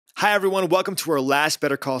Hi everyone, welcome to our last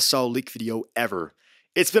Better Call Saul leak video ever.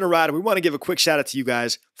 It's been a ride and we want to give a quick shout out to you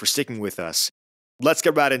guys for sticking with us. Let's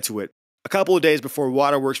get right into it. A couple of days before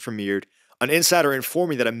Waterworks premiered, an insider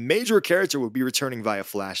informed me that a major character would be returning via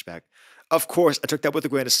flashback. Of course, I took that with a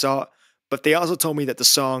grain of salt, but they also told me that the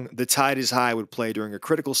song The Tide is High would play during a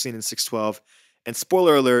critical scene in 612, and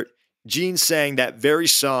spoiler alert, Gene sang that very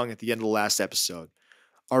song at the end of the last episode.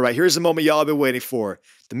 Alright, here's the moment y'all have been waiting for.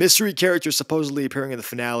 The mystery character supposedly appearing in the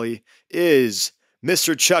finale is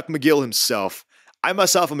Mr. Chuck McGill himself. I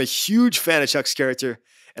myself am a huge fan of Chuck's character,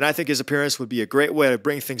 and I think his appearance would be a great way to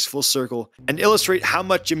bring things full circle and illustrate how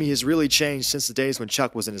much Jimmy has really changed since the days when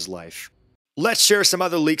Chuck was in his life. Let's share some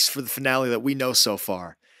other leaks for the finale that we know so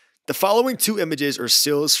far. The following two images are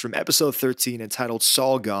stills from episode 13 entitled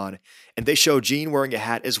Saul Gone, and they show Gene wearing a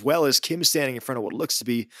hat as well as Kim standing in front of what looks to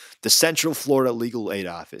be the Central Florida Legal Aid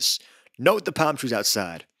Office. Note the palm trees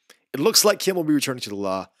outside. It looks like Kim will be returning to the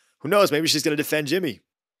law. Who knows, maybe she's going to defend Jimmy.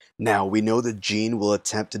 Now, we know that Gene will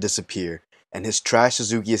attempt to disappear, and his Trash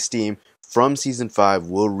Suzuki esteem from Season 5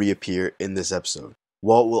 will reappear in this episode.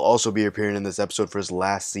 Walt will also be appearing in this episode for his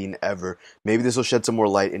last scene ever. Maybe this will shed some more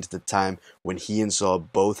light into the time when he and Saul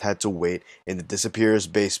both had to wait in the disappearer's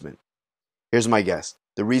basement. Here's my guess.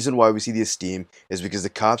 The reason why we see the esteem is because the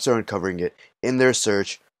cops are uncovering it in their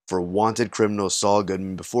search for wanted criminal Saul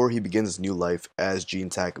Goodman before he begins his new life as Gene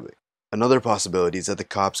Takovic. Another possibility is that the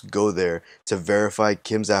cops go there to verify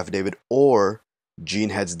Kim's affidavit, or Gene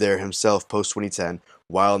heads there himself post-2010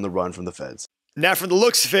 while on the run from the feds. Now from the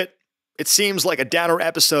looks of it seems like a downer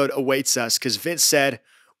episode awaits us because Vince said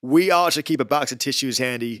we all should keep a box of tissues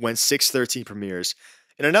handy when 6/13 premieres.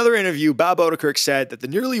 In another interview, Bob Odenkirk said that the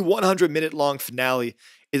nearly 100-minute long finale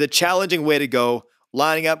is a challenging way to go,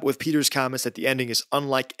 lining up with Peter's comments that the ending is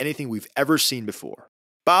unlike anything we've ever seen before.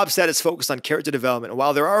 Bob said it's focused on character development, and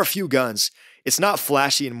while there are a few guns, it's not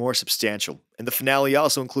flashy and more substantial. And the finale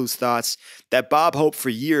also includes thoughts that Bob hoped for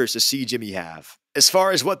years to see Jimmy have. As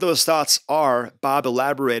far as what those thoughts are, Bob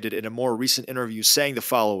elaborated in a more recent interview saying the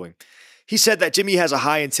following. He said that Jimmy has a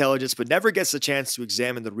high intelligence but never gets the chance to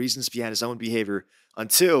examine the reasons behind his own behavior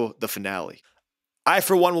until the finale. I,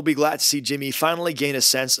 for one, will be glad to see Jimmy finally gain a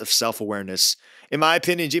sense of self-awareness. In my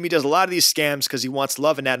opinion, Jimmy does a lot of these scams because he wants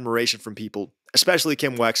love and admiration from people, especially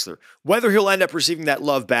Kim Wexler. Whether he'll end up receiving that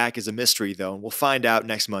love back is a mystery, though, and we'll find out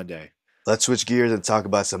next Monday. Let's switch gears and talk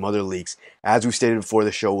about some other leaks. As we stated before,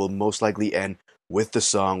 the show will most likely end with the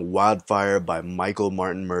song Wildfire by Michael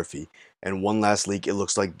Martin Murphey. And one last leak, it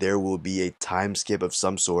looks like there will be a time skip of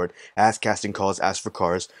some sort as casting calls ask for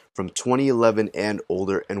cars from 2011 and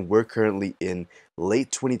older, and we're currently in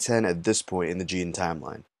late 2010 at this point in the Gene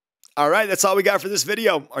timeline. Alright, that's all we got for this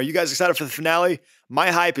video. Are you guys excited for the finale?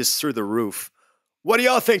 My hype is through the roof. What do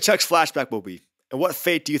y'all think Chuck's flashback will be? And what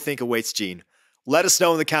fate do you think awaits Gene? Let us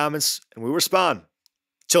know in the comments, and we'll respond.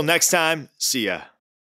 Till next time, see ya.